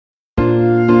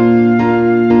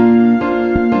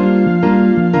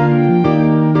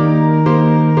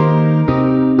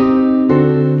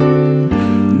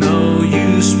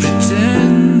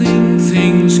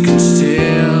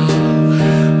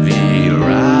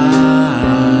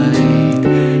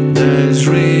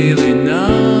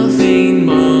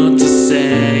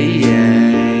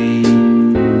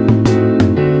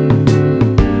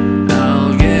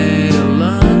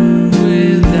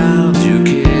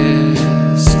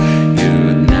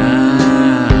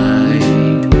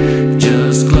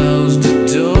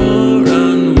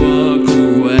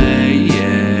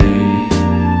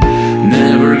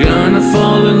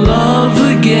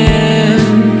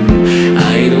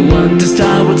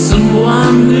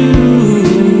someone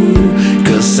new,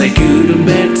 'cause I couldn't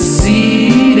bear to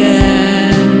see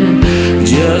them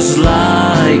just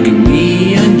like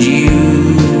me and you.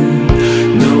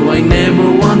 No, I never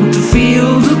want to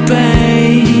feel the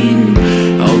pain.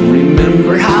 I'll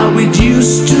remember how it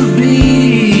used to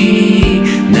be.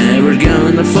 Never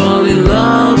gonna fall in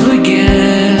love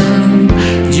again,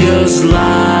 just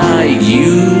like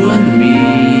you and me.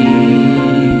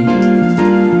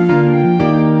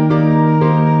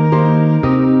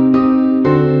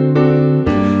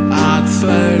 At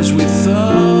first we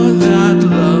thought that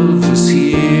love was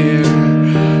here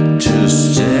to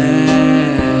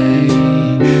stay.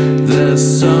 The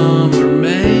summer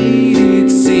made it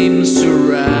seem so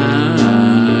right,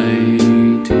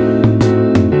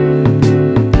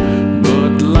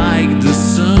 but like the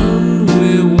sun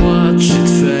we watch it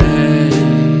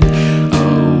fade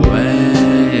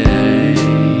away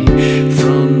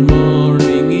from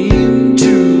morning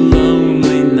into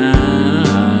lonely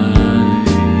night.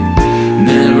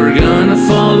 Never gonna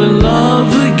fall in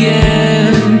love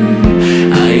again.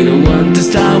 I don't want to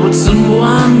start with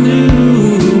someone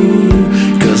new,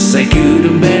 'cause I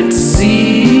couldn't bear to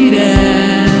see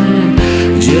them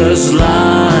just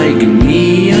like me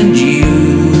and you.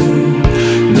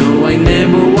 No, I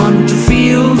never want to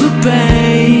feel the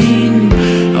pain.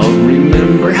 I'll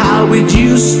remember how it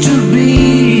used to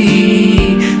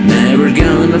be. Never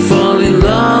gonna fall in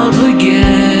love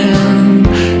again,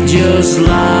 just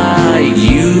like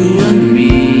you and me.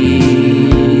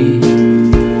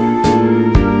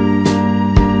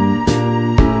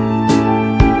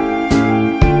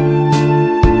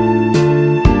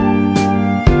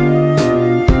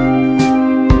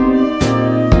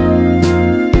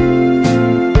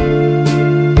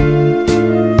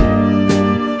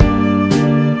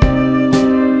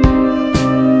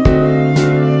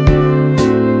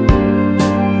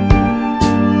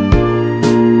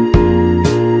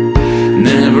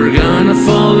 Never gonna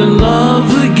fall in love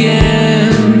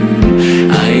again.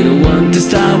 I don't want to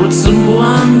start with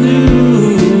someone new,